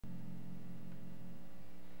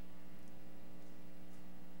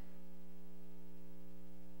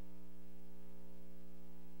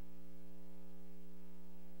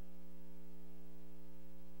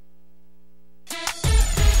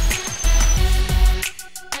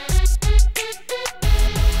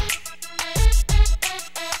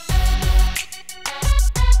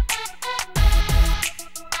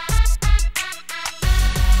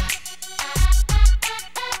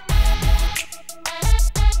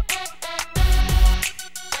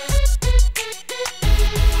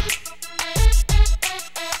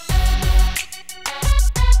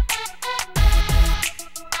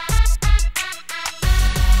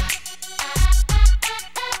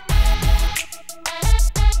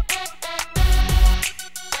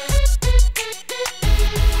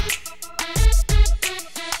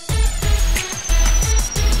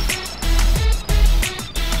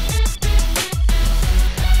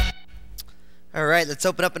Let's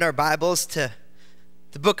open up in our Bibles to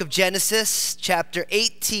the book of Genesis, chapter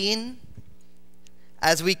 18,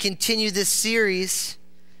 as we continue this series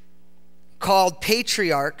called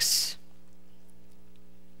Patriarchs,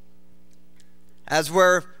 as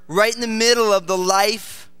we're right in the middle of the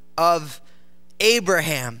life of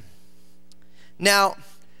Abraham. Now,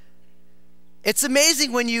 it's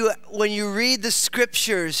amazing when you read the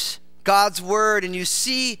scriptures, God's word, and you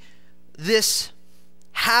see this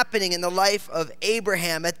happening in the life of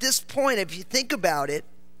Abraham. At this point, if you think about it,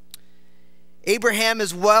 Abraham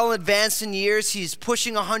is well advanced in years. He's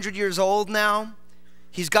pushing 100 years old now.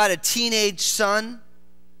 He's got a teenage son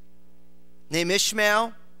named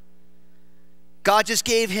Ishmael. God just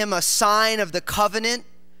gave him a sign of the covenant,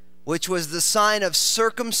 which was the sign of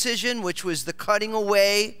circumcision, which was the cutting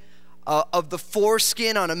away of the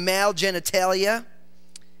foreskin on a male genitalia.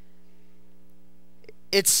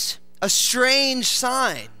 It's a strange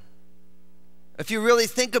sign, if you really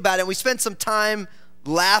think about it. We spent some time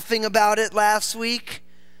laughing about it last week,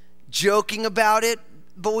 joking about it,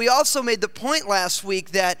 but we also made the point last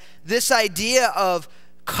week that this idea of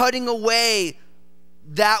cutting away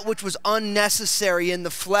that which was unnecessary in the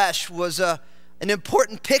flesh was an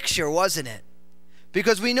important picture, wasn't it?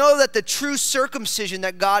 Because we know that the true circumcision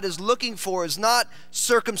that God is looking for is not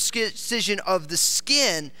circumcision of the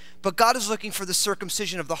skin, but God is looking for the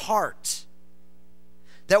circumcision of the heart.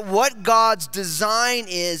 That what God's design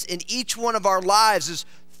is in each one of our lives is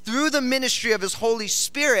through the ministry of His Holy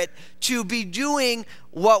Spirit to be doing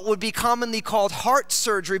what would be commonly called heart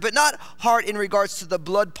surgery, but not heart in regards to the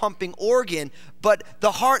blood pumping organ, but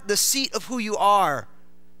the heart, the seat of who you are.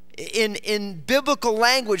 In biblical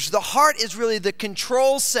language, the heart is really the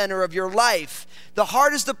control center of your life. The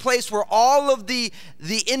heart is the place where all of the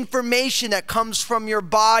information that comes from your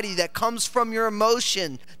body, that comes from your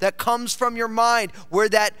emotion, that comes from your mind, where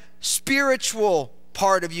that spiritual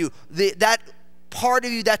part of you, that part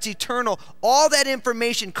of you that's eternal, all that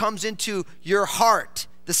information comes into your heart,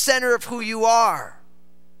 the center of who you are.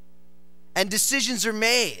 And decisions are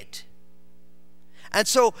made. And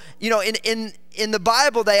so, in the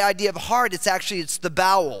Bible, the idea of heart, it's the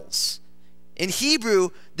bowels. In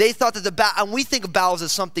Hebrew, they thought that and we think of bowels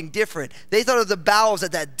as something different. They thought of the bowels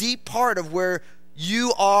as that deep part of where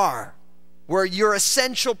you are, where your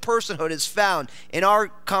essential personhood is found. In our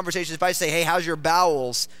conversations, if I say, hey, how's your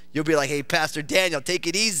bowels? You'll be like, hey, Pastor Daniel, take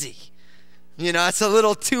it easy. That's a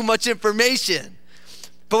little too much information.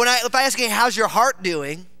 But if I ask you, hey, how's your heart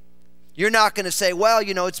doing? You're not going to say, well,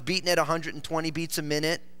 it's beating at 120 beats a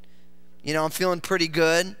minute. I'm feeling pretty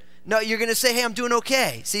good. No, you're going to say, hey, I'm doing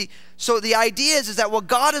okay. See, so the idea is that what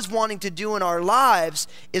God is wanting to do in our lives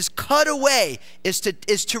is cut away, is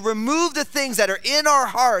to remove the things that are in our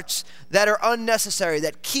hearts that are unnecessary,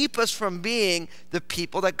 that keep us from being the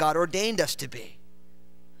people that God ordained us to be.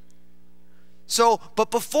 So,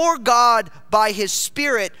 but before God, by His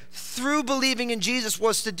Spirit, through believing in Jesus,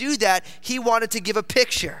 was to do that, He wanted to give a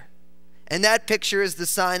picture. And that picture is the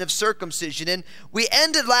sign of circumcision. And we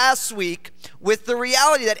ended last week with the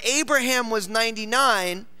reality that Abraham was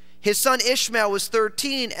 99, his son Ishmael was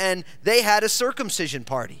 13, and they had a circumcision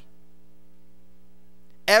party.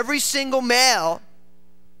 Every single male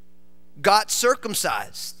got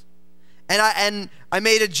circumcised. And I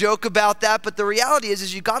made a joke about that, but the reality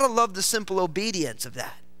is you got to love the simple obedience of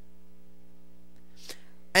that.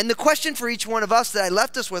 And the question for each one of us that I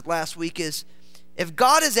left us with last week is, if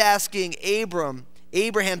God is asking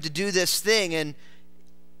Abraham to do this thing, and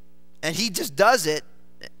he just does it,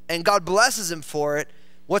 and God blesses him for it,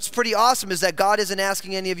 what's pretty awesome is that God isn't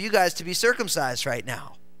asking any of you guys to be circumcised right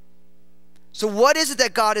now. So what is it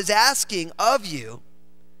that God is asking of you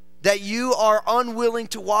that you are unwilling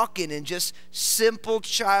to walk in just simple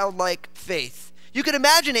childlike faith? You can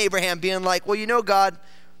imagine Abraham being like, well, God,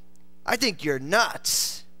 I think you're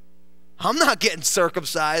nuts. I'm not getting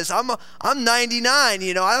circumcised. I'm 99,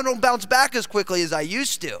 I don't bounce back as quickly as I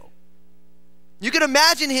used to. You can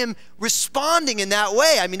imagine him responding in that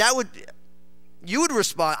way. I mean, you would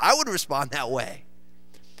respond, I would respond that way.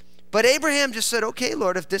 But Abraham just said, okay,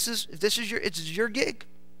 Lord, if this is your gig,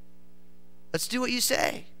 let's do what you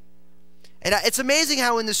say. And it's amazing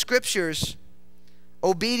how in the scriptures,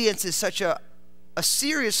 obedience is such a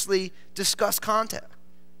seriously discussed concept.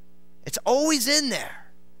 It's always in there.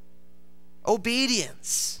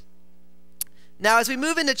 Obedience. Now, as we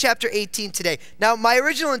move into chapter 18 today, now my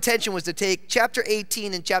original intention was to take chapter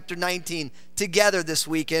 18 and chapter 19 together this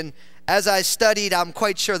week, and as I studied, I'm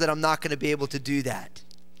quite sure that I'm not going to be able to do that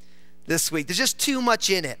this week. There's just too much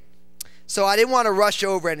in it. So I didn't want to rush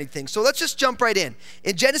over anything. So let's just jump right in.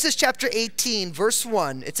 In Genesis chapter 18, verse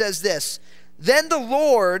 1, it says this, "Then the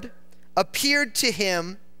Lord appeared to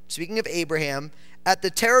him, speaking of Abraham, at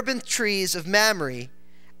the terebinth trees of Mamre,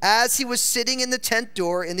 as he was sitting in the tent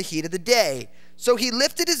door in the heat of the day. So he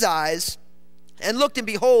lifted his eyes and looked, and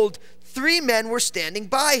behold, 3 men were standing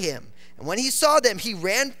by him. And when he saw them, he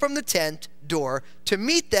ran from the tent door to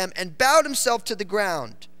meet them and bowed himself to the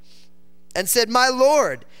ground and said, "My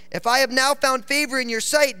Lord, if I have now found favor in your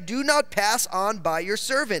sight, do not pass on by your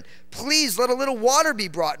servant. Please let a little water be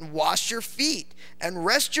brought and wash your feet and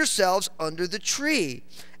rest yourselves under the tree.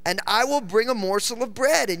 And I will bring a morsel of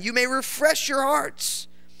bread, and you may refresh your hearts.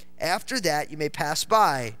 After that you may pass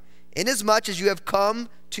by. Inasmuch as you have come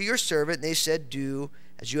to your servant," they said, "do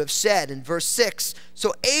as you have said." In verse 6,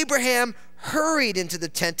 so Abraham hurried into the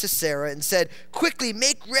tent to Sarah and said, "Quickly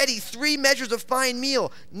make ready 3 measures of fine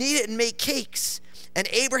meal, knead it and make cakes." And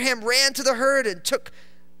Abraham ran to the herd and took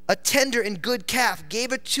a tender and good calf,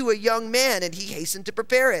 gave it to a young man, and he hastened to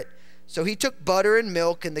prepare it. So he took butter and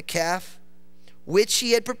milk and the calf, which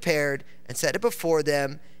he had prepared, and set it before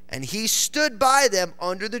them, and he stood by them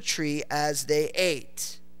under the tree as they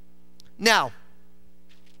ate. Now,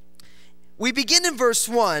 we begin in verse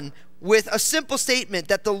 1 with a simple statement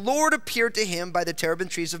that the Lord appeared to him by the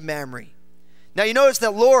terebinth trees of Mamre. Now, you notice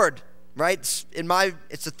that Lord, right?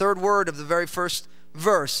 It's the 3rd word of the very first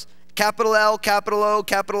verse. Capital L, capital O,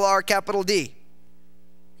 capital R, capital D.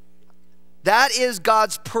 That is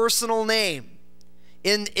God's personal name.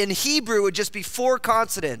 In Hebrew, it would just be 4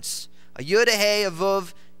 consonants: a yud, a hey, a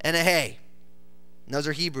vuv, and a hey. And those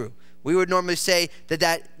are Hebrew. We would normally say that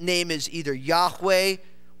that name is either Yahweh,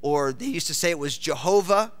 or they used to say it was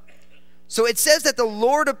Jehovah. So it says that the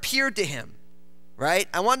Lord appeared to him, right?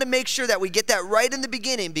 I wanted to make sure that we get that right in the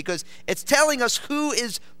beginning, because it's telling us who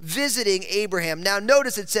is visiting Abraham. Now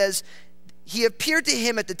notice it says, he appeared to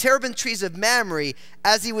him at the terebinth trees of Mamre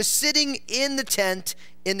as he was sitting in the tent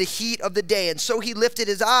in the heat of the day. And so he lifted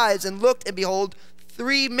his eyes and looked, and behold,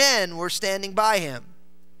 3 men were standing by him.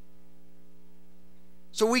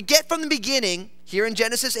 So we get from the beginning here in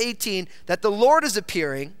Genesis 18 that the Lord is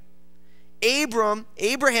appearing.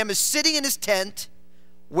 Abraham is sitting in his tent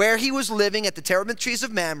where he was living at the terebinth trees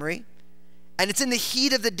of Mamre, and it's in the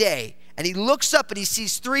heat of the day. And he looks up and he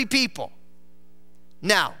sees 3 people.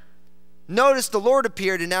 Now, notice the Lord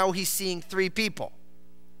appeared, and now he's seeing 3 people.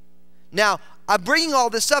 Now, I'm bringing all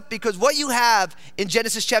this up because what you have in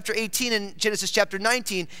Genesis chapter 18 and Genesis chapter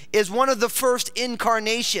 19 is one of the first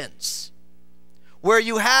incarnations, where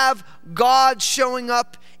you have God showing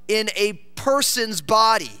up in a person's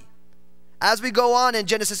body. As we go on in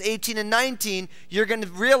Genesis 18 and 19, you're going to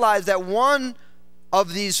realize that one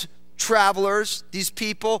of these travelers, these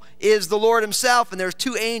people, is the Lord himself, and there's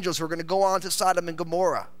 2 angels who are going to go on to Sodom and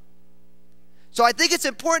Gomorrah. So I think it's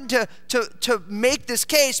important to make this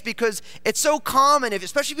case, because it's so common,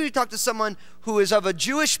 especially if you talk to someone who is of a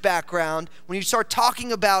Jewish background, when you start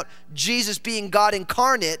talking about Jesus being God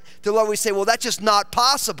incarnate, they'll always say, well, that's just not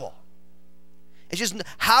possible. It's just,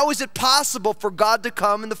 how is it possible for God to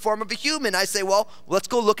come in the form of a human? I say, well, let's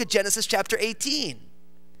go look at Genesis chapter 18.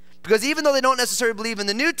 Because even though they don't necessarily believe in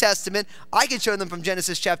the New Testament, I can show them from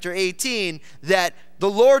Genesis chapter 18 that the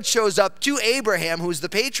Lord shows up to Abraham, who's the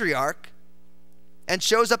patriarch, and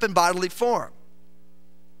shows up in bodily form.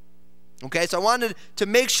 Okay, so I wanted to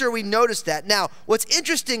make sure we notice that. Now, what's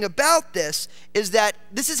interesting about this is that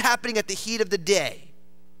this is happening at the heat of the day.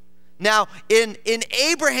 Now, in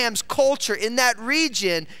Abraham's culture, in that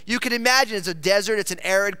region, you can imagine it's a desert, it's an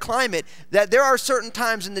arid climate, that there are certain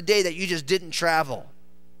times in the day that you just didn't travel.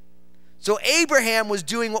 So Abraham was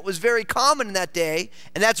doing what was very common in that day,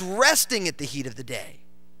 and that's resting at the heat of the day.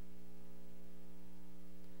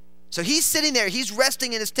 So he's sitting there, he's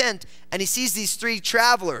resting in his tent, and he sees these 3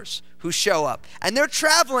 travelers who show up. And they're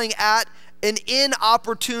traveling at an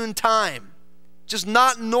inopportune time. Just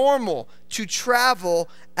not normal to travel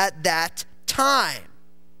at that time.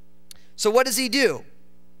 So what does he do?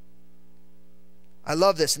 I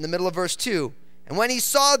love this in the middle of verse 2. And when he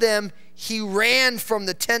saw them, he ran from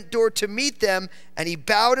the tent door to meet them, and he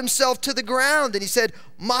bowed himself to the ground, and he said,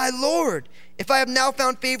 "My Lord, if I have now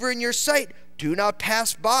found favor in your sight, do not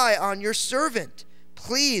pass by on your servant.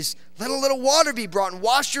 Please let a little water be brought and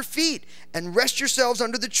wash your feet and rest yourselves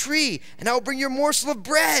under the tree. And I will bring your morsel of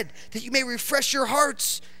bread that you may refresh your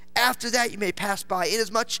hearts. After that you may pass by.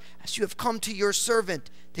 Inasmuch as you have come to your servant,"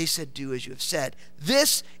 they said, "do as you have said."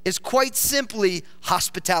 This is quite simply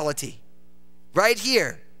hospitality. Right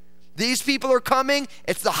here. These people are coming.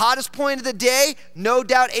 It's the hottest point of the day. No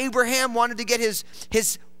doubt Abraham wanted to get his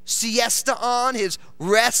siesta on, his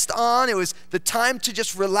rest on. It was the time to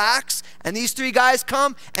just relax. And these 3 guys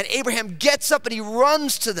come, and Abraham gets up and he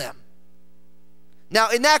runs to them. Now,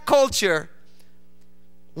 in that culture,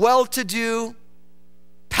 well-to-do,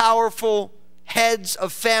 powerful heads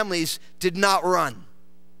of families did not run.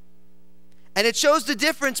 And it shows the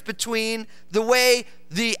difference between the way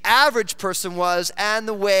the average person was and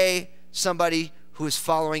the way somebody who is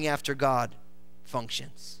following after God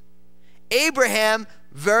functions. Abraham,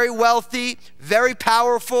 very wealthy, very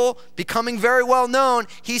powerful, becoming very well known.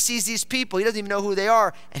 He sees these people. He doesn't even know who they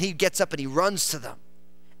are. And he gets up and he runs to them.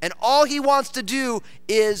 And all he wants to do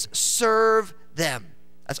is serve them.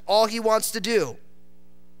 That's all he wants to do.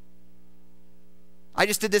 I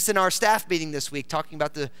just did this in our staff meeting this week, talking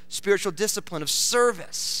about the spiritual discipline of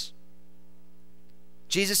service.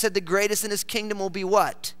 Jesus said the greatest in his kingdom will be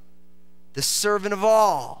what? The servant of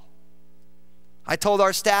all. I told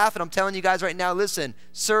our staff, and I'm telling you guys right now, listen,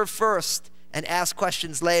 serve first and ask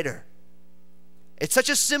questions later. It's such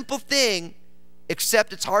a simple thing,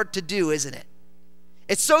 except it's hard to do, isn't it?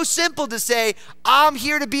 It's so simple to say, I'm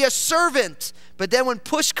here to be a servant. But then when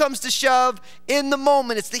push comes to shove, in the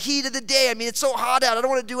moment, it's the heat of the day. I mean, it's so hot out, I don't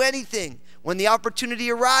want to do anything. When the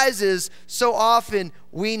opportunity arises, so often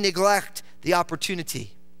we neglect the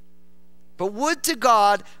opportunity. But would to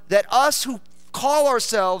God that us who call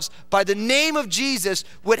ourselves by the name of Jesus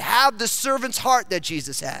would have the servant's heart that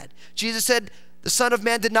Jesus had. Jesus said, the Son of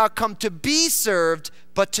Man did not come to be served,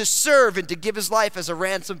 but to serve and to give his life as a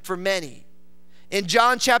ransom for many. In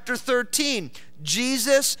John chapter 13,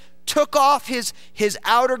 Jesus took off his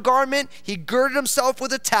outer garment, he girded himself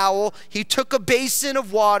with a towel, he took a basin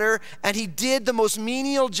of water, and he did the most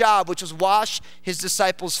menial job, which was wash his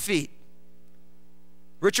disciples' feet.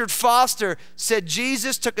 Richard Foster said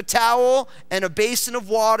Jesus took a towel and a basin of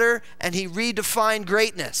water, and he redefined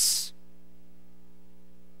greatness.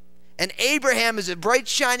 And Abraham is a bright,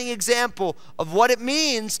 shining example of what it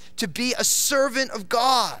means to be a servant of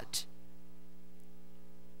God.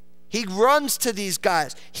 He runs to these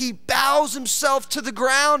guys. He bows himself to the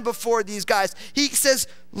ground before these guys. He says,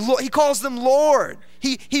 he calls them Lord.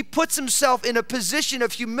 He puts himself in a position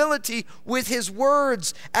of humility with his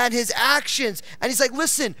words and his actions. And he's like,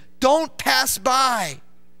 listen, don't pass by.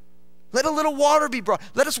 Let a little water be brought.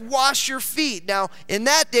 Let us wash your feet. Now, in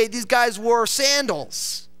that day, these guys wore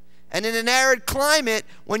sandals. And in an arid climate,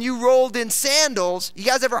 when you rolled in sandals, you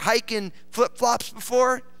guys ever hike in flip-flops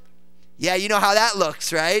before? Yeah, you know how that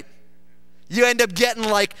looks, right? You end up getting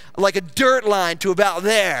like a dirt line to about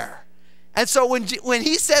there. And so when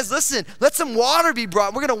he says, listen, let some water be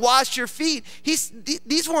brought, we're going to wash your feet,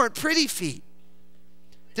 these weren't pretty feet.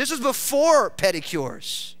 This was before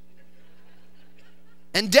pedicures.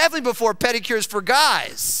 And definitely before pedicures for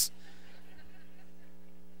guys.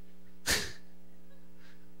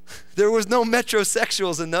 There was no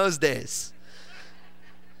metrosexuals in those days.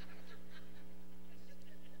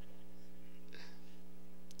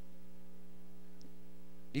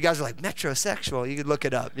 You guys are like, metrosexual? You can look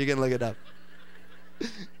it up. You can look it up.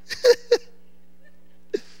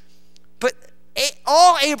 But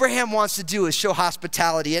all Abraham wants to do is show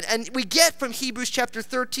hospitality. And we get from Hebrews chapter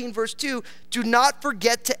 13, verse 2, do not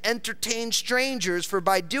forget to entertain strangers, for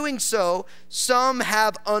by doing so, some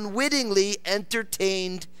have unwittingly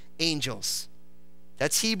entertained angels.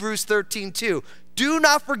 That's Hebrews 13, 2. Do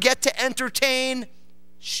not forget to entertain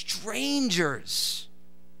strangers,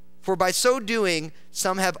 for by so doing,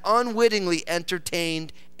 some have unwittingly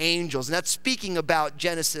entertained angels. And that's speaking about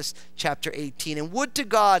Genesis chapter 18. And would to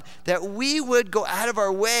God that we would go out of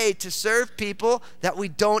our way to serve people that we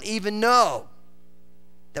don't even know.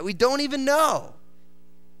 That we don't even know.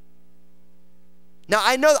 Now,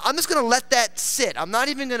 I know, I'm just going to let that sit. I'm not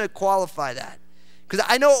even going to qualify that. Because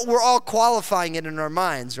I know we're all qualifying it in our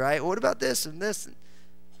minds, right? What about this and this?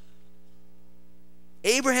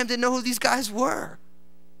 Abraham didn't know who these guys were.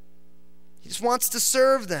 He just wants to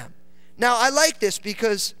serve them. Now, I like this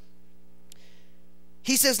because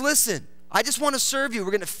he says, listen, I just want to serve you. We're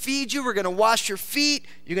going to feed you. We're going to wash your feet.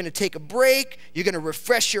 You're going to take a break. You're going to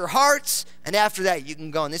refresh your hearts. And after that, you can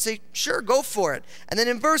go. And they say, sure, go for it. And then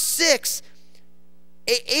in verse 6,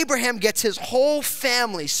 Abraham gets his whole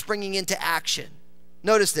family springing into action.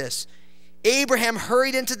 Notice this. Abraham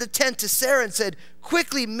hurried into the tent to Sarah and said,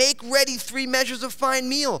 quickly make ready 3 measures of fine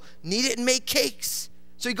meal. Knead it and make cakes.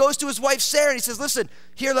 So he goes to his wife Sarah and he says, listen,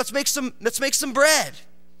 here, let's make some bread.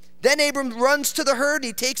 Then Abram runs to the herd and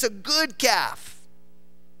he takes a good calf.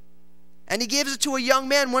 And he gives it to a young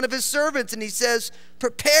man, one of his servants, and he says,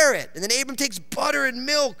 prepare it. And then Abram takes butter and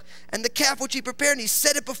milk and the calf which he prepared, and he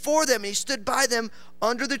set it before them, and he stood by them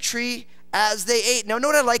under the tree as they ate. Now, know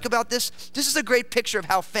what I like about this? This is a great picture of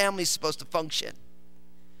how family's supposed to function.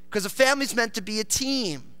 Because a family's meant to be a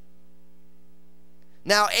team.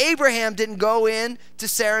 Now, Abraham didn't go in to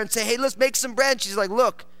Sarah and say, hey, let's make some bread. She's like,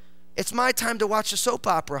 look, It's my time to watch a soap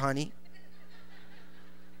opera, honey.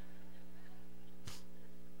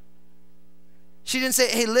 She didn't say,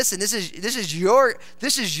 hey, listen, this is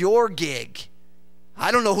your gig.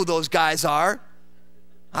 I don't know who those guys are.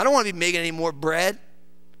 I don't want to be making any more bread.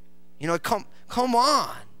 You know, come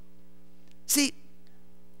on. See,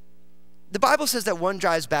 the Bible says that one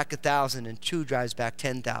drives back 1,000 and two drives back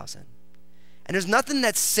 10,000. And there's nothing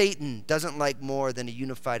that Satan doesn't like more than a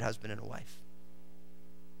unified husband and a wife.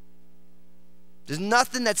 There's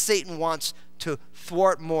nothing that Satan wants to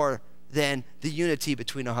thwart more than the unity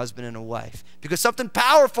between a husband and a wife, because something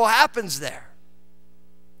powerful happens there.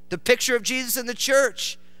 The picture of Jesus in the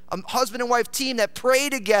church, a husband and wife team that pray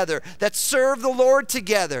together, that serve the Lord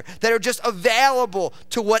together, that are just available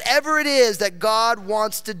to whatever it is that God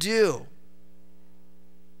wants to do.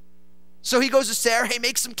 So he goes to Sarah, hey,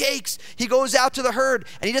 make some cakes. He goes out to the herd,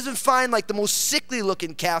 and he doesn't find like the most sickly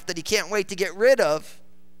looking calf that he can't wait to get rid of.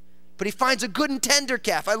 But he finds a good and tender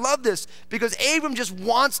calf. I love this because Abram just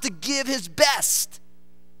wants to give his best.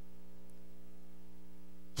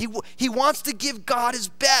 He wants to give God his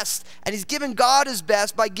best. And he's giving God his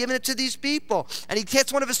best by giving it to these people. And he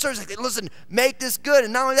gets one of his servants like, listen, make this good.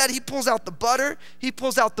 And not only that, he pulls out the butter. He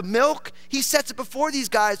pulls out the milk. He sets it before these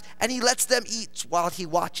guys, and he lets them eat while he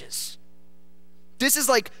watches. This is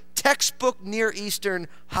like textbook Near Eastern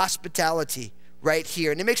hospitality right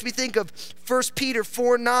here. And it makes me think of 1 Peter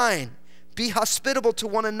 4:9. Be hospitable to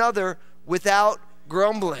one another without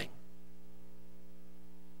grumbling.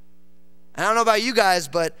 I don't know about you guys,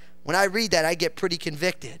 but when I read that, I get pretty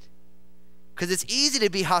convicted. Because it's easy to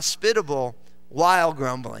be hospitable while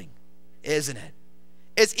grumbling, isn't it?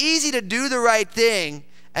 It's easy to do the right thing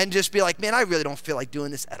and just be like, man, I really don't feel like doing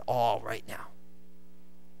this at all right now.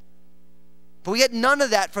 But we get none of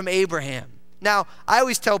that from Abraham. Now, I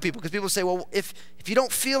always tell people, because people say, well, if you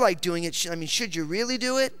don't feel like doing it, should you really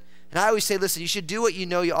do it? And I always say, listen, you should do what you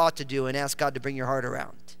know you ought to do and ask God to bring your heart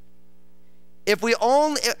around. If we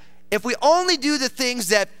only do the things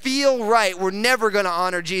that feel right, we're never going to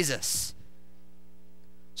honor Jesus.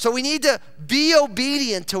 So we need to be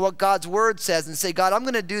obedient to what God's word says and say, God, I'm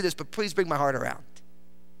going to do this, but please bring my heart around.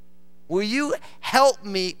 Will you help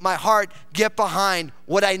me, my heart, get behind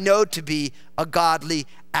what I know to be a godly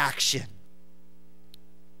action?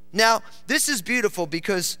 Now, this is beautiful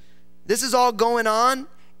because this is all going on.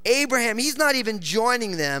 Abraham, he's not even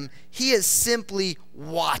joining them. He is simply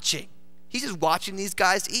watching. He's just watching these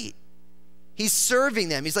guys eat. He's serving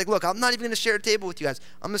them. He's like, look, I'm not even going to share a table with you guys.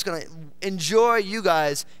 I'm just going to enjoy you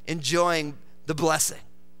guys enjoying the blessing.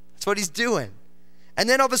 That's what he's doing. And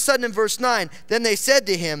then all of a sudden in verse 9, then they said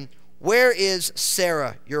to him, where is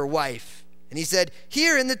Sarah, your wife? And he said,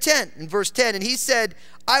 here in the tent, in verse 10. And he said,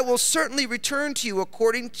 I will certainly return to you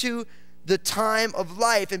according to the time of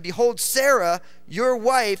life. And behold, Sarah, your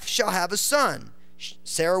wife, shall have a son.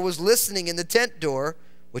 Sarah was listening in the tent door,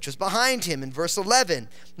 which was behind him, in verse 11.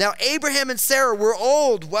 Now Abraham and Sarah were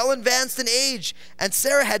old, well advanced in age, and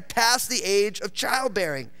Sarah had passed the age of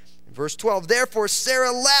childbearing. In verse 12, therefore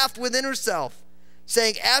Sarah laughed within herself,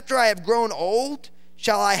 saying, after I have grown old,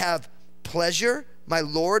 shall I have pleasure, my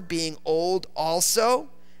Lord being old also?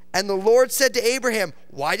 And the Lord said to Abraham,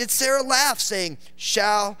 why did Sarah laugh, saying,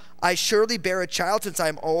 shall I surely bear a child since I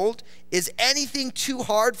am old? Is anything too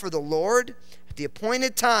hard for the Lord? At the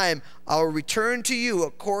appointed time, I will return to you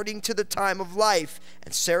according to the time of life,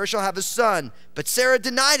 and Sarah shall have a son. But Sarah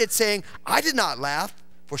denied it, saying, I did not laugh,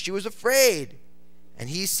 for she was afraid. And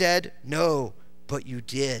he said, no, but you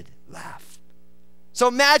did laugh. So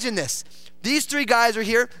imagine this. These three guys are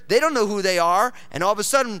here. They don't know who they are. And all of a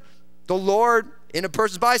sudden, the Lord in a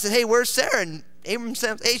person's body says, hey, where's Sarah? And Abraham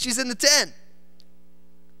says, hey, she's in the tent.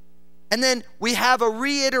 And then we have a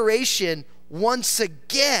reiteration once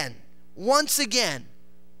again,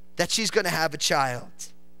 that she's going to have a child.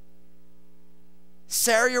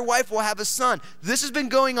 Sarah, your wife, will have a son. This has been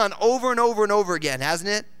going on over and over and over again, hasn't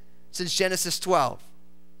it? Since Genesis 12.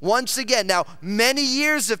 Once again, now many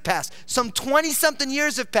years have passed. Some 20-something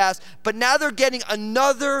years have passed, but now they're getting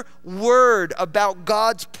another word about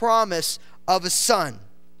God's promise of a son.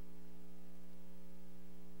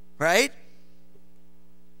 Right?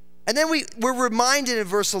 And then we're reminded in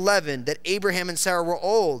verse 11 that Abraham and Sarah were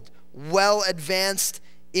old, well advanced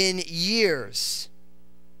in years.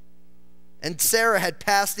 And Sarah had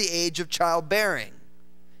passed the age of childbearing.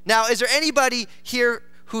 Now, is there anybody here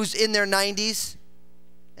who's in their 90s?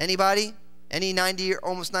 Anybody? Any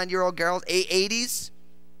almost 90-year-old girls? 80s?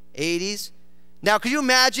 80s? Now, could you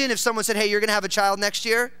imagine if someone said, hey, you're going to have a child next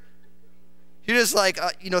year? You're just like,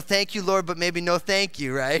 thank you, Lord, but maybe no thank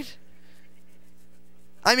you, right?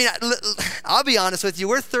 I mean, I'll be honest with you.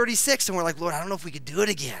 We're 36, and we're like, Lord, I don't know if we could do it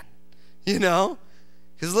again. you know?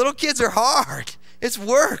 Because little kids are hard. It's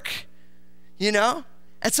work, you know?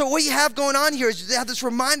 And so what you have going on here is you have this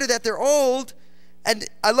reminder that they're old. And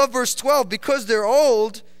I love verse 12. Because they're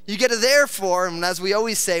old, you get a therefore. And as we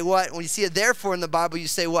always say, what? When you see a therefore in the Bible, you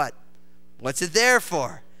say what? What's it there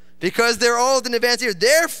for? Because they're old and advanced years.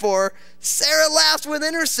 Therefore, Sarah laughs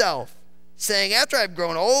within herself, saying, after I've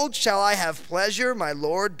grown old, shall I have pleasure, my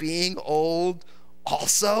Lord being old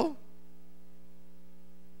also?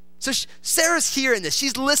 So Sarah's hearing this.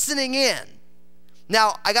 She's listening in.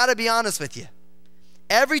 Now, I got to be honest with you.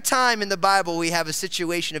 Every time in the Bible we have a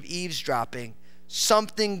situation of eavesdropping,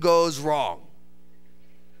 something goes wrong.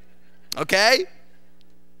 Okay?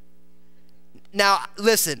 Now,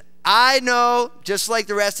 listen, I know, just like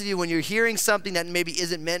the rest of you, when you're hearing something that maybe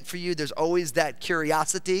isn't meant for you, there's always that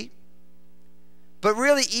curiosity. But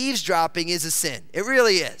really, eavesdropping is a sin. It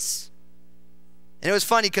really is. And it was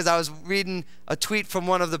funny because I was reading a tweet from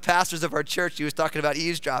one of the pastors of our church. He was talking about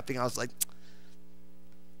eavesdropping. I was like,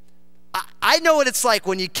 I know what it's like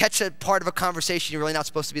when you catch a part of a conversation you're really not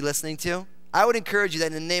supposed to be listening to. I would encourage you that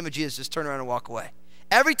in the name of Jesus, just turn around and walk away.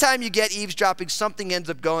 Every time you get eavesdropping, something ends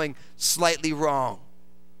up going slightly wrong.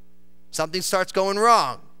 Something starts going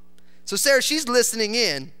wrong. So Sarah, she's listening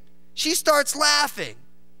in. She starts laughing.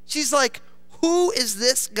 She's like, who is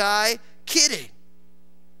this guy kidding?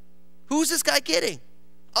 Who's this guy kidding?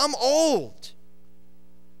 I'm old.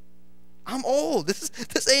 I'm old.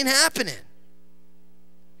 This ain't happening.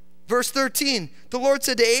 Verse 13, the Lord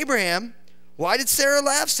said to Abraham, why did Sarah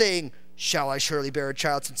laugh, saying, shall I surely bear a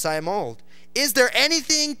child since I am old? Is there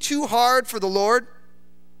anything too hard for the Lord?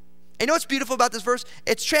 And you know what's beautiful about this verse?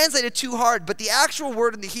 It's translated too hard, but the actual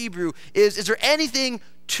word in the Hebrew is there anything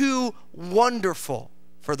too wonderful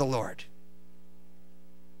for the Lord?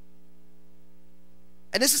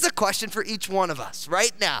 And this is a question for each one of us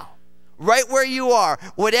right now, right where you are,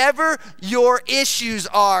 whatever your issues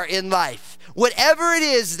are in life, whatever it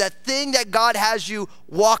is, that thing that God has you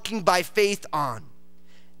walking by faith on.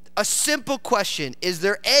 A simple question, is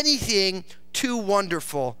there anything too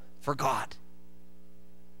wonderful for God?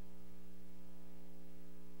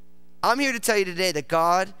 I'm here to tell you today that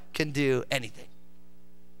God can do anything.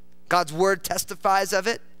 God's word testifies of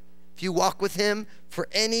it. If you walk with him for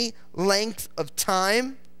any length of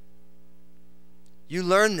time, you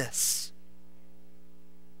learn this.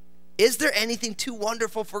 Is there anything too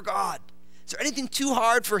wonderful for God? Is there anything too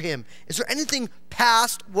hard for him? Is there anything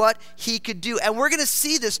past what he could do? And we're going to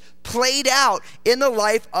see this played out in the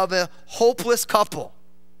life of a hopeless couple.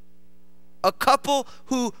 A couple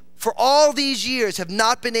who, for all these years, have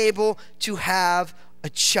not been able to have a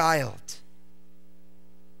child.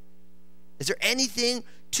 Is there anything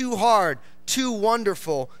too hard, too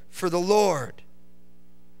wonderful for the Lord?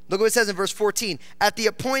 Look what it says in verse 14. At the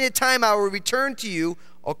appointed time I will return to you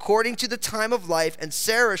according to the time of life, and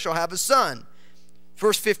Sarah shall have a son.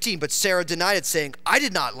 Verse 15, but Sarah denied it, saying, I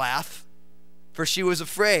did not laugh, for she was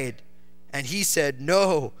afraid. And he said,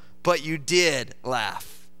 no, but you did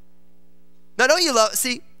laugh. Now don't you love,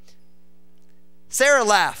 see, Sarah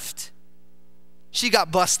laughed. She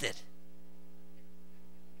got busted.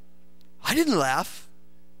 I didn't laugh.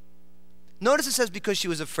 Notice it says because she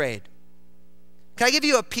was afraid. Can I give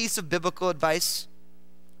you a piece of biblical advice?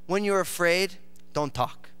 When you're afraid, don't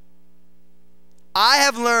talk. I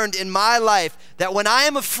have learned in my life that when I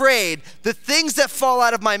am afraid, the things that fall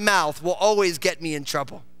out of my mouth will always get me in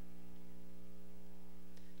trouble.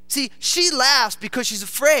 See, she laughs because she's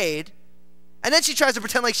afraid, and then she tries to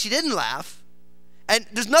pretend like she didn't laugh. And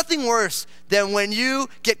there's nothing worse than when you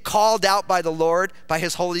get called out by the Lord, by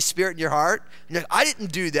his Holy Spirit in your heart. And you're like, I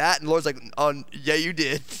didn't do that. And the Lord's like, oh, yeah, you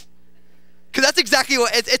did. Because that's exactly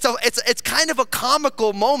what, it's kind of a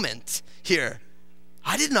comical moment here.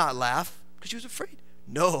 I did not laugh because you was afraid.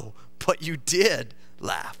 No, but you did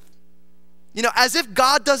laugh. You know, as if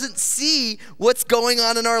God doesn't see what's going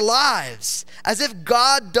on in our lives. As if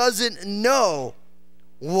God doesn't know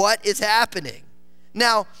what is happening.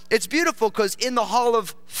 Now, it's beautiful because in the hall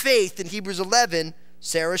of faith in Hebrews 11,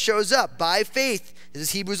 Sarah shows up. By faith, this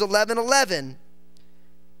is Hebrews 11:11.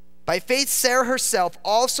 By faith, Sarah herself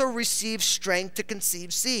also received strength to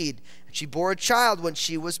conceive seed. And she bore a child when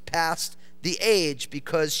she was past the age,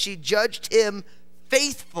 because she judged him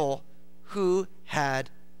faithful who had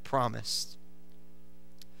promised.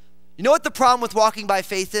 You know what the problem with walking by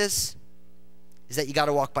faith is? Is that you got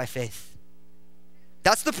to walk by faith.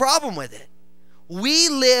 That's the problem with it. We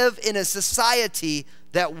live in a society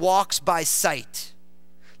that walks by sight.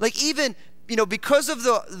 Like even, you know, because of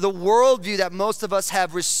the worldview that most of us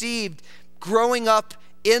have received growing up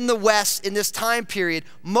in the West in this time period,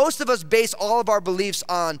 most of us base all of our beliefs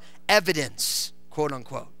on evidence, quote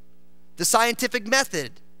unquote. the scientific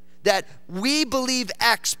method, that we believe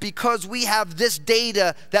X because we have this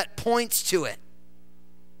data that points to it.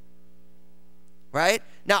 Right?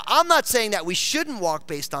 Now, I'm not saying that we shouldn't walk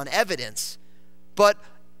based on evidence, but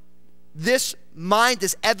this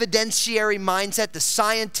evidentiary mindset, the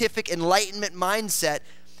scientific enlightenment mindset,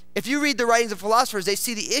 if you read the writings of philosophers, they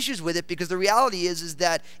see the issues with it, because the reality is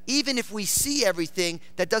that even if we see everything,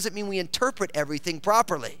 that doesn't mean we interpret everything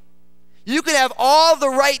properly. You can have all the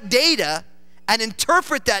right data and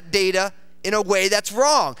interpret that data in a way that's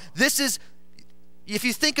wrong. This is, if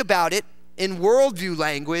you think about it in worldview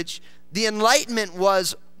language, the Enlightenment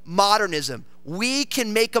was modernism. We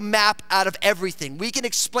can make a map out of everything. We can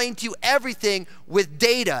explain to you everything with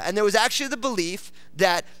data. And there was actually the belief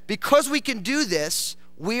that because we can do this,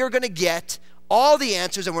 we are going to get all the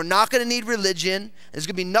answers, and we're not going to need religion. There's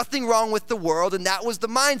going to be nothing wrong with the world, and that was the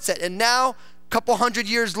mindset. And now, a couple hundred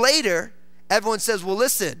years later, everyone says, well,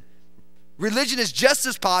 listen, religion is just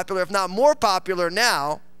as popular, if not more popular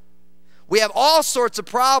now. We have all sorts of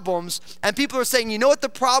problems, and people are saying, you know what the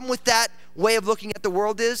problem with that way of looking at the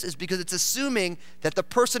world is because it's assuming that the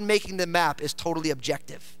person making the map is totally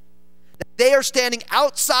objective. That they are standing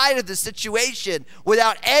outside of the situation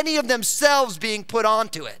without any of themselves being put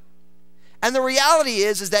onto it. And the reality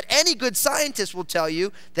is that any good scientist will tell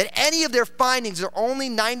you that any of their findings are only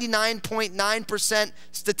 99.9%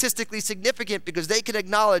 statistically significant, because they can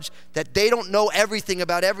acknowledge that they don't know everything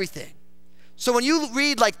about everything. So when you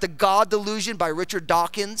read like The God Delusion by Richard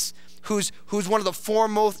Dawkins, who's one of the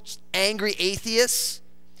foremost angry atheists,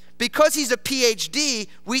 because he's a PhD,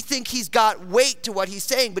 we think he's got weight to what he's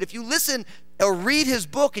saying. But if you listen or read his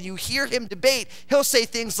book and you hear him debate, he'll say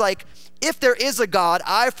things like, if there is a God,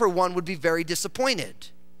 I, for one, would be very disappointed.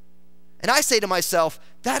 And I say to myself,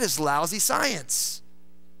 that is lousy science.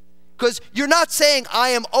 Because you're not saying I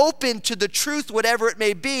am open to the truth, whatever it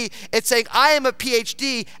may be. It's saying I am a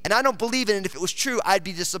PhD and I don't believe in it. If it was true, I'd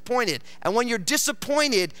be disappointed. And when you're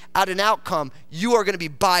disappointed at an outcome, you are going to be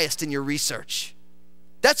biased in your research.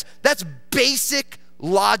 That's basic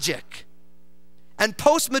logic. And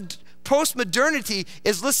postmodernity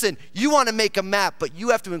is, listen, you want to make a map, but you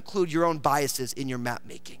have to include your own biases in your map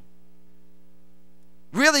making.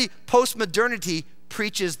 Really, postmodernity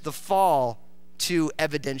preaches the fall to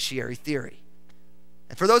evidentiary theory.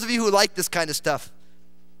 And for those of you who like this kind of stuff,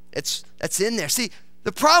 that's in there. See,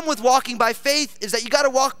 the problem with walking by faith is that you got to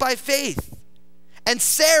walk by faith. And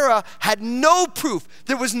Sarah had no proof.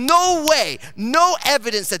 There was no way, no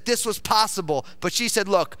evidence that this was possible. But she said,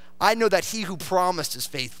 look, I know that he who promised is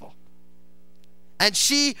faithful. And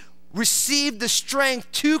she received the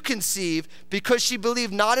strength to conceive because she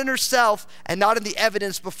believed not in herself and not in the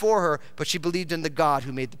evidence before her, but she believed in the God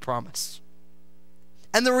who made the promise.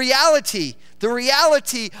 And the reality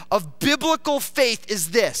of biblical faith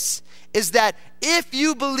is this, is that if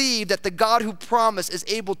you believe that the God who promised is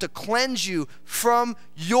able to cleanse you from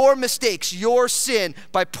your mistakes, your sin,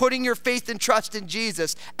 by putting your faith and trust in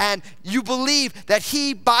Jesus, and you believe that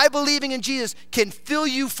he, by believing in Jesus, can fill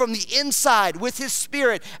you from the inside with his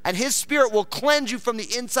Spirit, and his Spirit will cleanse you from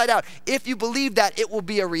the inside out. If you believe that, it will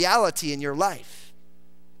be a reality in your life.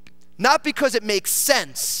 Not because it makes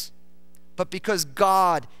sense, but because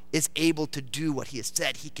God is able to do what he has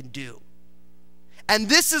said he can do. And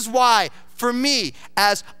this is why, for me,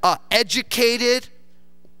 as an educated,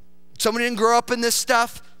 someone who didn't grow up in this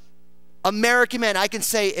stuff, American man, I can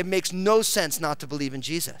say it makes no sense not to believe in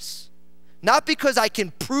Jesus. Not because I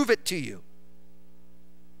can prove it to you,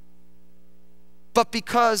 but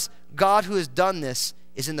because God who has done this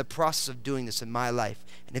is in the process of doing this in my life.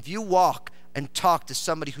 And if you walk and talk to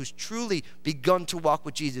somebody who's truly begun to walk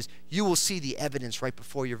with Jesus, you will see the evidence right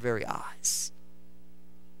before your very eyes.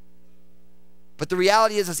 But the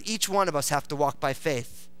reality is each one of us have to walk by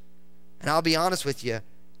faith. And I'll be honest with you,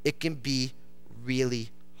 it can be really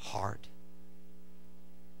hard.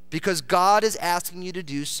 Because God is asking you to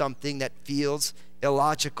do something that feels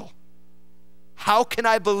illogical. How can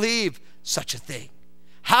I believe such a thing?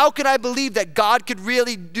 How can I believe that God could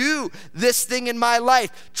really do this thing in my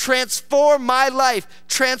life, transform my life,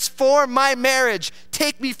 transform my marriage,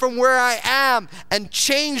 take me from where I am and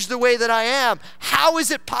change the way that I am? How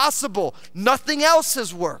is it possible? Nothing else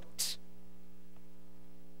has worked.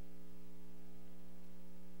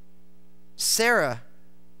 Sarah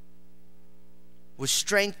was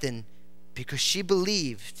strengthened because she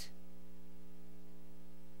believed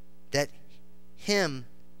that him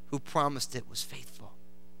who promised it was faithful.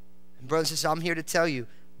 And brothers and sisters, I'm here to tell you,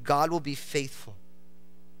 God will be faithful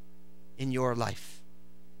in your life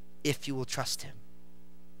if you will trust him.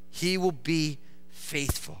 He will be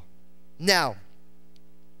faithful. Now,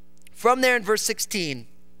 from there in verse 16,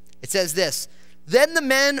 It says this, then the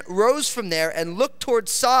men rose from there and looked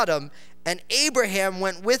towards Sodom, and Abraham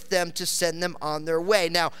went with them to send them on their way.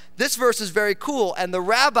 Now, this verse is very cool, and the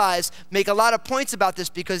rabbis make a lot of points about this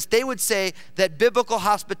because they would say that biblical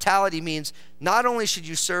hospitality means not only should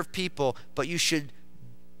you serve people, but you should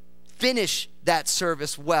finish that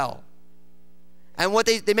service well. And what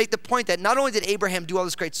they make the point that not only did Abraham do all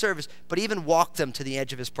this great service, but he even walked them to the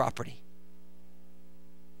edge of his property.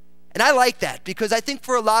 And I like that because I think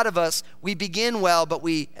for a lot of us, we begin well, but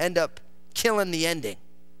we end up killing the ending.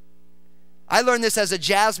 I learned this as a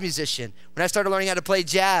jazz musician when I started learning how to play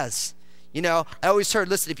jazz. You know, I always heard,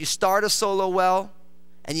 listen, if you start a solo well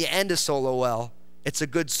and you end a solo well, it's a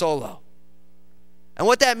good solo. And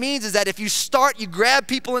what that means is that if you start, you grab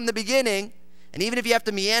people in the beginning, and even if you have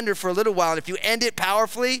to meander for a little while, and if you end it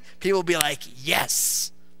powerfully, people will be like,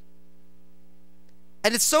 yes.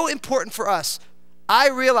 And it's so important for us. I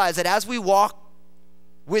realize that as we walk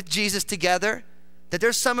with Jesus together, that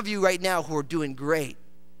there's some of you right now who are doing great,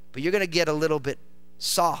 but you're going to get a little bit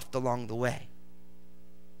soft along the way.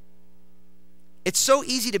 It's so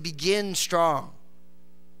easy to begin strong,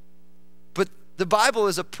 but the Bible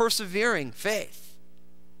is a persevering faith.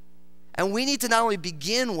 And we need to not only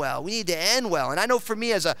begin well, we need to end well. And I know for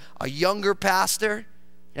me as a younger pastor,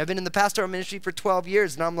 I've been in the pastoral ministry for 12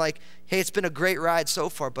 years, and I'm like, hey, it's been a great ride so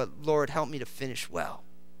far, but Lord, help me to finish well.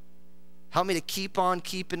 Help me to keep on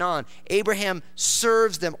keeping on. Abraham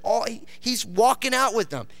serves them all. He's walking out with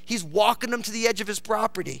them. He's walking them to the edge of his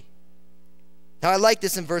property. Now, I like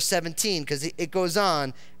this in verse 17 because it goes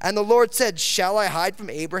on. And the Lord said, shall I hide from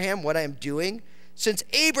Abraham what I am doing? Since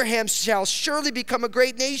Abraham shall surely become a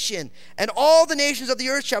great nation, and all the nations of the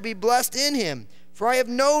earth shall be blessed in him. For I have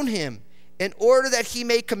known him, in order that he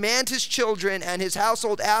may command his children and his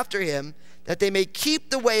household after him, that they may keep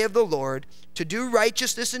the way of the Lord, to do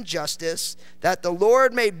righteousness and justice, that the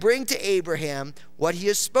Lord may bring to Abraham what he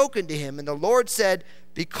has spoken to him. And the Lord said,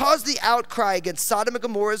 because the outcry against Sodom and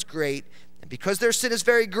Gomorrah is great, and because their sin is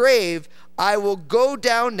very grave, I will go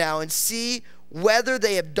down now and see whether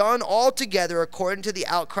they have done altogether according to the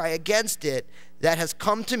outcry against it that has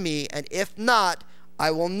come to me, and if not, I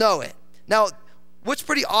will know it. Now, what's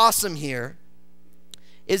pretty awesome here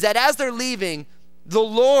is that as they're leaving, the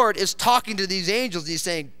Lord is talking to these angels. He's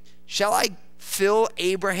saying, shall I fill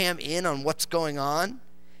Abraham in on what's going on?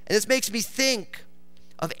 And this makes me think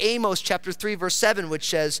of Amos chapter 3, verse 7, which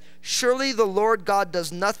says, surely the Lord God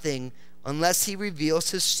does nothing unless he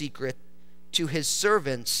reveals his secret to his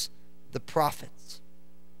servants, the prophets.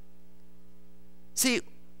 See,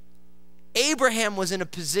 Abraham was in a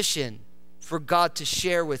position for God to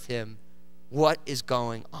share with him what is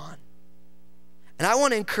going on. And I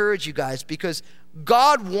want to encourage you guys because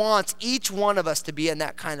God wants each one of us to be in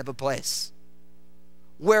that kind of a place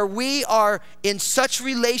where we are in such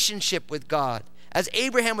relationship with God. As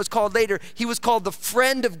Abraham was called later, he was called the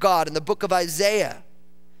friend of God in the book of Isaiah,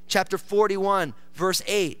 chapter 41, verse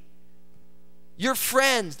 8. Your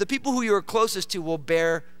friends, the people who you are closest to, will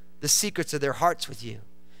bear the secrets of their hearts with you.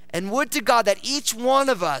 And would to God that each one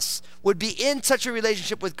of us would be in such a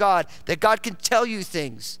relationship with God that God can tell you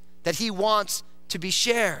things that he wants to be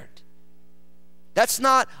shared. That's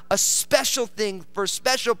not a special thing for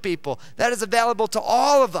special people. That is available to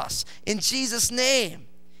all of us in Jesus' name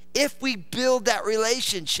if we build that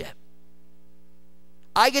relationship.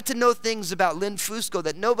 I get to know things about Lynn Fusco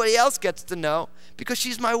that nobody else gets to know because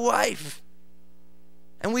she's my wife.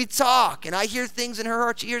 And we talk, and I hear things in her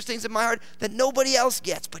heart, she hears things in my heart that nobody else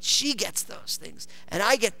gets, but she gets those things, and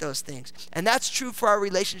I get those things. And that's true for our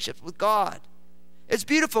relationships with God. It's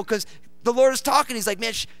beautiful because the Lord is talking. He's like,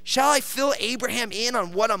 man, shall I fill Abraham in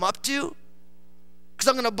on what I'm up to? Because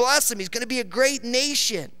I'm going to bless him. He's going to be a great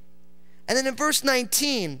nation. And then in verse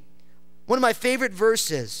 19, one of my favorite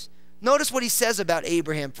verses, notice what he says about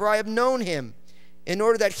Abraham. For I have known him in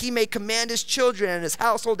order that he may command his children and his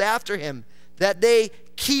household after him, that they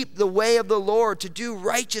keep the way of the Lord to do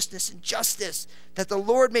righteousness and justice, that the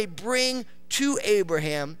Lord may bring to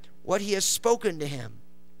Abraham what he has spoken to him.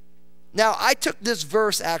 Now, I took this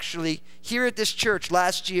verse actually here at this church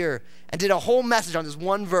last year and did a whole message on this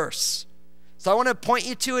one verse. So I want to point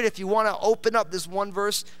you to it if you want to open up this one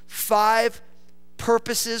verse. 5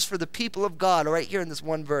 purposes for the people of God right here in this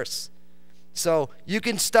one verse. So you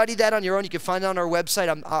can study that on your own. You can find it on our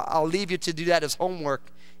website. I'll leave you to do that as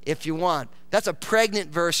homework if you want. That's a pregnant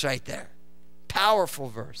verse right there. Powerful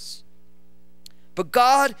verse. But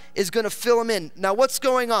God is going to fill them in. Now, what's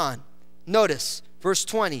going on? Notice verse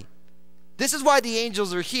 20. This is why the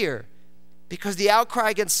angels are here. Because the outcry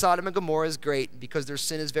against Sodom and Gomorrah is great, because their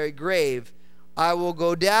sin is very grave. I will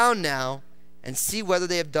go down now and see whether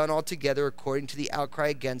they have done altogether according to the outcry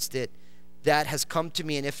against it that has come to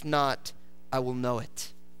me, and if not, I will know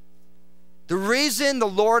it. The reason the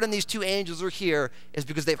Lord and these two angels are here is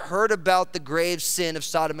because they've heard about the grave sin of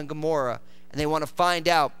Sodom and Gomorrah, and they want to find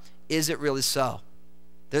out, is it really so?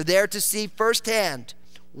 They're there to see firsthand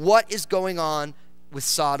what is going on with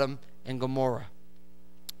Sodom and Gomorrah.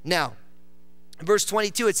 Now, in verse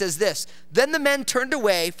 22, it says this, then the men turned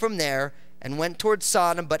away from there and went towards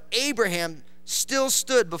Sodom, but Abraham still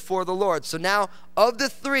stood before the Lord. So now, of the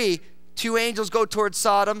three, two angels go towards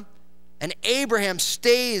Sodom, and Abraham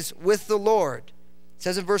stays with the Lord. It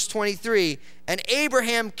says in verse 23, and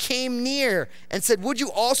Abraham came near and said, would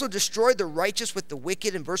you also destroy the righteous with the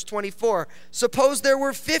wicked? In verse 24, suppose there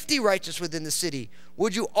were 50 righteous within the city.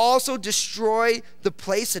 Would you also destroy the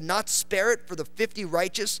place and not spare it for the 50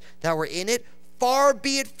 righteous that were in it? Far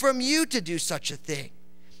be it from you to do such a thing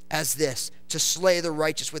as this, to slay the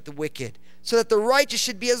righteous with the wicked, so that the righteous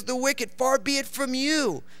should be as the wicked. Far be it from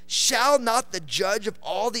you. Shall not the judge of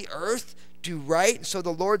all the earth do right? And so the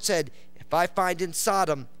Lord said, if I find in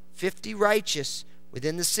Sodom 50 righteous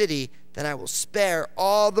within the city, then I will spare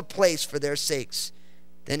all the place for their sakes.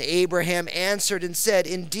 Then Abraham answered and said,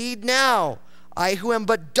 indeed now, I who am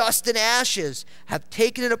but dust and ashes, have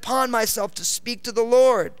taken it upon myself to speak to the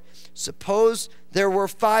Lord. Suppose there were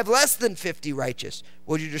 5 less than 50 righteous.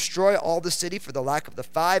 Would you destroy all the city for the lack of the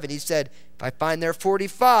 5? And he said, if I find there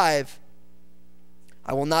 45,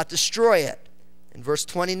 I will not destroy it. In verse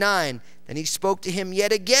 29, then he spoke to him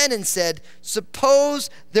yet again and said, suppose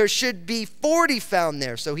there should be 40 found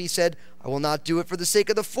there. So he said, I will not do it for the sake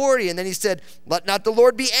of the 40. And then he said, let not the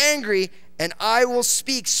Lord be angry, and I will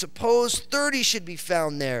speak. Suppose 30 should be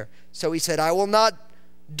found there. So he said, I will not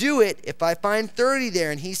do it if I find 30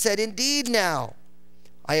 there. And he said, indeed now,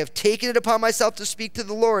 I have taken it upon myself to speak to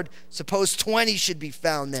the Lord. Suppose 20 should be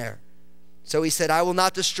found there. So he said, I will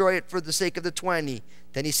not destroy it for the sake of the 20.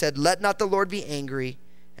 Then he said, let not the Lord be angry,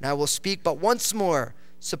 and I will speak but once more.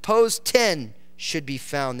 Suppose 10 should be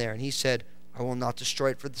found there. And he said, I will not destroy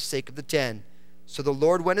it for the sake of the 10. So the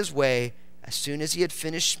Lord went his way as soon as he had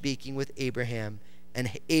finished speaking with Abraham,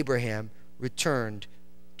 and Abraham returned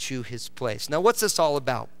to his place. Now, what's this all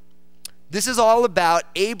about? This is all about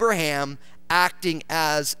Abraham acting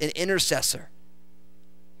as an intercessor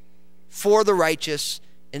for the righteous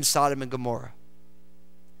in Sodom and Gomorrah.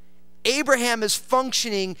 Abraham is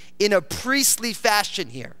functioning in a priestly fashion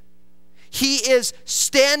here. He is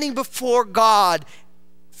standing before God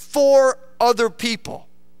for other people.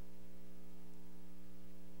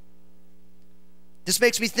 This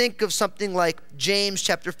makes me think of something like James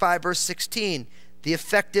chapter 5, verse 16. The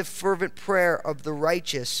effective, fervent prayer of the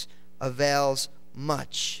righteous avails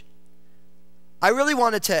much. I really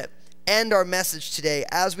wanted to end our message today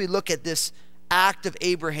as we look at this act of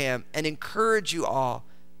Abraham and encourage you all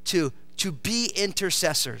to be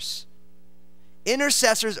intercessors.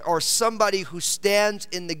 Intercessors are somebody who stands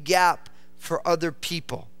in the gap for other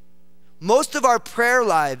people. Most of our prayer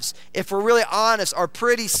lives, if we're really honest, are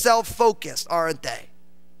pretty self-focused, aren't they?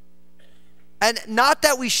 And not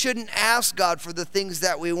that we shouldn't ask God for the things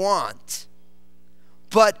that we want,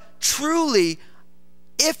 but truly,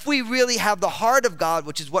 if we really have the heart of God,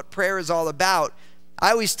 which is what prayer is all about,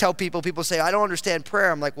 I always tell people say, I don't understand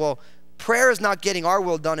prayer. I'm like, well, prayer is not getting our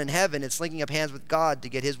will done in heaven. It's linking up hands with God to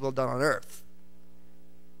get his will done on earth.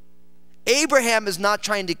 Abraham is not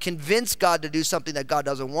trying to convince God to do something that God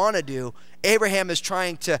doesn't want to do. Abraham is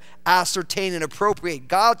trying to ascertain and appropriate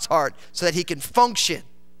God's heart so that he can function.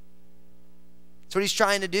 That's what he's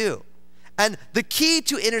trying to do. And the key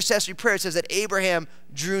to intercessory prayer says that Abraham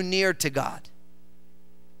drew near to God.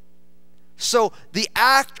 So the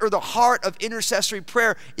act or the heart of intercessory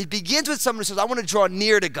prayer, it begins with someone who says, I want to draw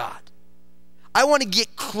near to God. I want to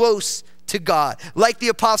get close to God. Like the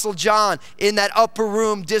Apostle John in that upper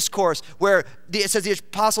room discourse where it says the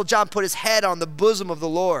Apostle John put his head on the bosom of the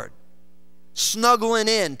Lord, snuggling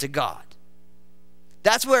in to God.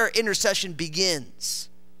 That's where intercession begins.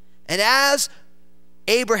 And as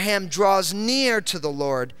Abraham draws near to the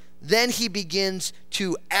Lord, then he begins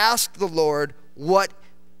to ask the Lord what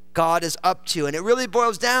God is up to. And it really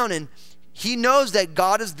boils down, and he knows that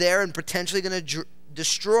God is there and potentially going to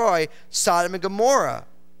destroy Sodom and Gomorrah.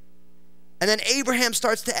 And then Abraham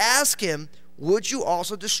starts to ask him, would you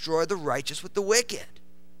also destroy the righteous with the wicked?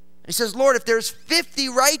 And he says, Lord, if there's 50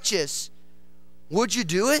 righteous, would you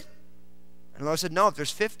do it? And the Lord said, no, if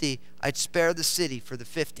there's 50, I'd spare the city for the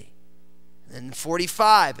 50. And then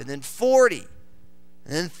 45, and then 40,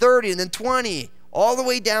 and then 30, and then 20, all the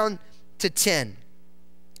way down to 10.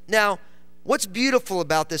 Now, what's beautiful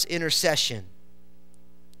about this intercession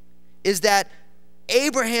is that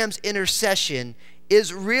Abraham's intercession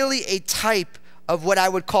is really a type of what I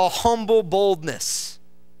would call humble boldness.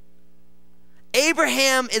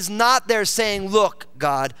 Abraham is not there saying, look,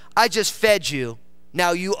 God, I just fed you.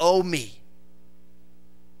 Now you owe me.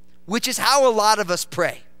 Which is how a lot of us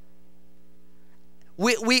pray.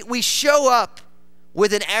 We show up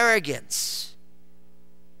with an arrogance.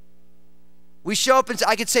 We show up and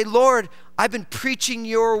I could say, Lord, I've been preaching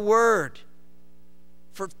your word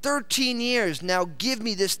for 13 years. Now give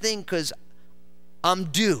me this thing because I'm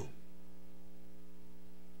due.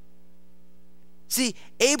 See,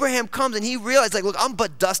 Abraham comes and he realized, like, look, I'm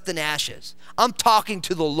but dust and ashes. I'm talking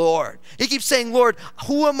to the Lord. He keeps saying, Lord,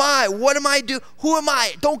 who am I? What am I doing? Who am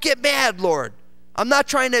I? Don't get mad, Lord. I'm not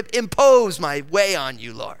trying to impose my way on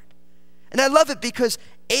you, Lord. And I love it because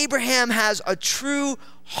Abraham has a true,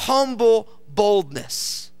 humble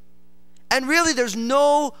boldness. And really, there's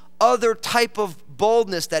no other type of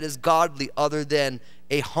boldness that is godly other than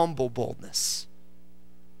a humble boldness.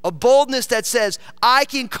 A boldness that says, I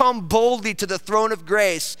can come boldly to the throne of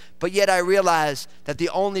grace, but yet I realize that the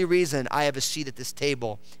only reason I have a seat at this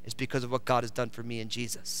table is because of what God has done for me in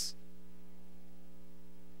Jesus.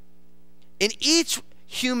 In each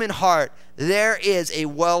human heart, there is a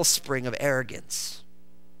wellspring of arrogance.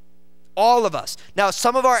 All of us. Now,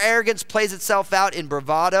 some of our arrogance plays itself out in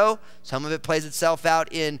bravado. Some of it plays itself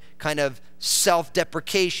out in kind of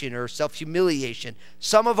self-deprecation or self-humiliation.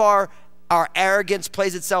 Some of our arrogance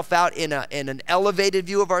plays itself out in an elevated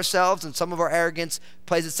view of ourselves, and some of our arrogance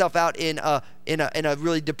plays itself out in a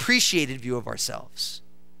really depreciated view of ourselves.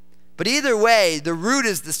 But either way, the root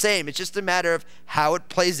is the same. It's just a matter of how it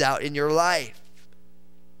plays out in your life.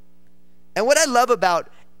 And what I love about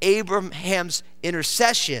Abraham's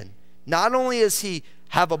intercession, not only does he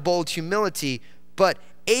have a bold humility, but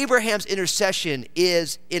Abraham's intercession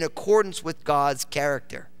is in accordance with God's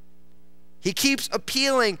character. He keeps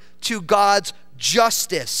appealing to God's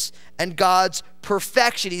justice and God's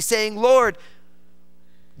perfection. He's saying, Lord,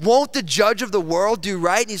 won't the judge of the world do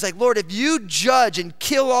right? And he's like, Lord, if you judge and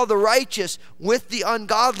kill all the righteous with the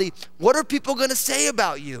ungodly, what are people going to say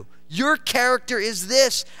about you? Your character is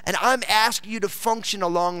this, and I'm asking you to function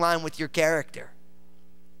along line with your character.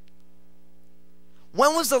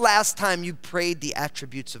 When was the last time you prayed the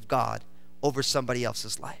attributes of God over somebody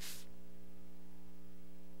else's life?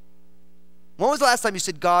 When was the last time you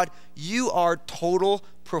said, God, you are total,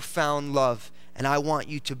 profound love, and I want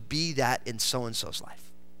you to be that in so-and-so's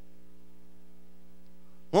life?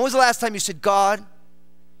 When was the last time you said, God,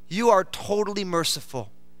 you are totally merciful,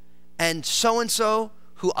 and so-and-so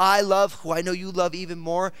who I love, who I know you love even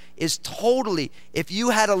more, is totally, if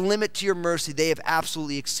you had a limit to your mercy, they have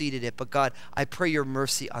absolutely exceeded it. But God, I pray your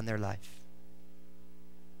mercy on their life.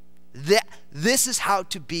 This is how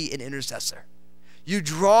to be an intercessor. You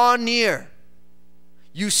draw near.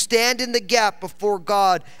 You stand in the gap before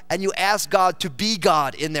God and you ask God to be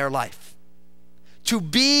God in their life. To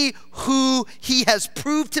be who he has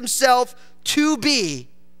proved himself to be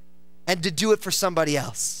and to do it for somebody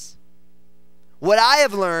else. What I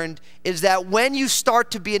have learned is that when you start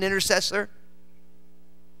to be an intercessor,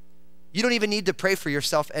 you don't even need to pray for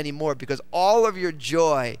yourself anymore because all of your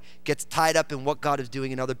joy gets tied up in what God is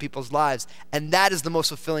doing in other people's lives. And that is the most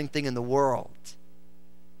fulfilling thing in the world.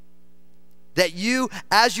 That you,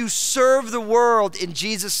 as you serve the world in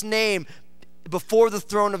Jesus' name before the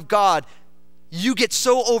throne of God, you get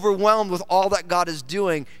so overwhelmed with all that God is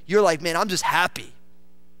doing, you're like, man, I'm just happy.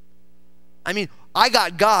 I mean, I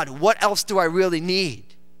got God. What else do I really need?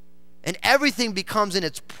 And everything becomes in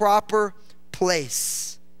its proper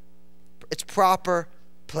place. Its proper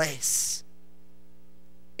place.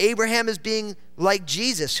 Abraham is being like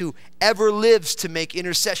Jesus, who ever lives to make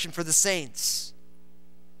intercession for the saints.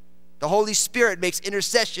 The Holy Spirit makes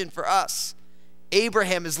intercession for us.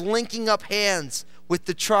 Abraham is linking up hands with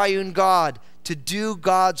the triune God to do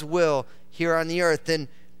God's will here on the earth. And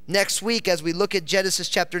next week, as we look at Genesis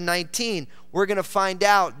chapter 19, we're going to find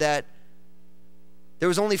out that there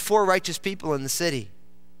was only 4 righteous people in the city.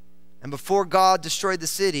 And before God destroyed the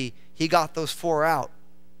city, he got those 4 out.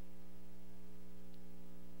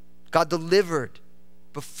 God delivered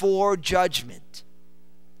before judgment.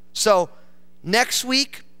 So next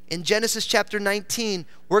week, in Genesis chapter 19,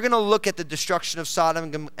 we're going to look at the destruction of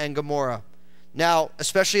Sodom and Gomorrah. Now,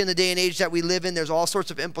 especially in the day and age that we live in, there's all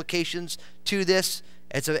sorts of implications to this.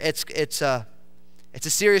 It's a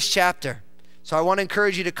serious chapter. So I want to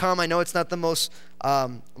encourage you to come. I know it's not the most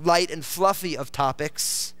light and fluffy of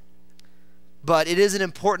topics, but it is an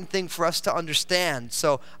important thing for us to understand.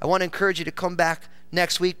 So I want to encourage you to come back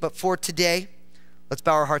next week. But for today, let's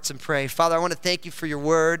bow our hearts and pray. Father, I want to thank you for your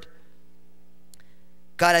word.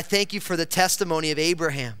 God, I thank you for the testimony of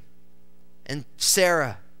Abraham and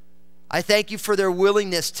Sarah. I thank you for their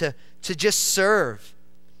willingness to just serve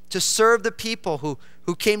the people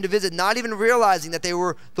who came to visit, not even realizing that they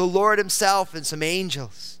were the Lord himself and some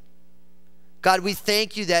angels. God, we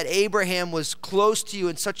thank you that Abraham was close to you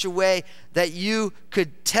in such a way that you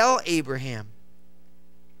could tell Abraham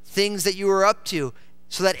things that you were up to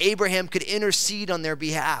so that Abraham could intercede on their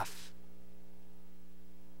behalf.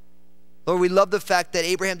 Lord, we love the fact that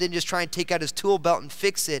Abraham didn't just try and take out his tool belt and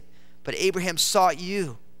fix it, but Abraham sought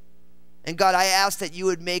you. And God, I ask that you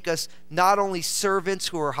would make us not only servants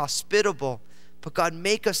who are hospitable, but God,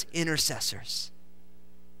 make us intercessors.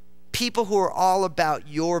 People who are all about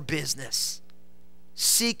your business,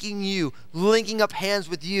 seeking you, linking up hands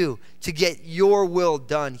with you to get your will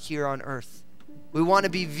done here on earth. We want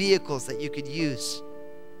to be vehicles that you could use.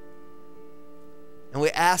 And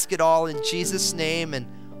we ask it all in Jesus' name, and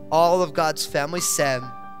all of God's family said,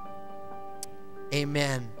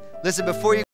 amen. Listen, before you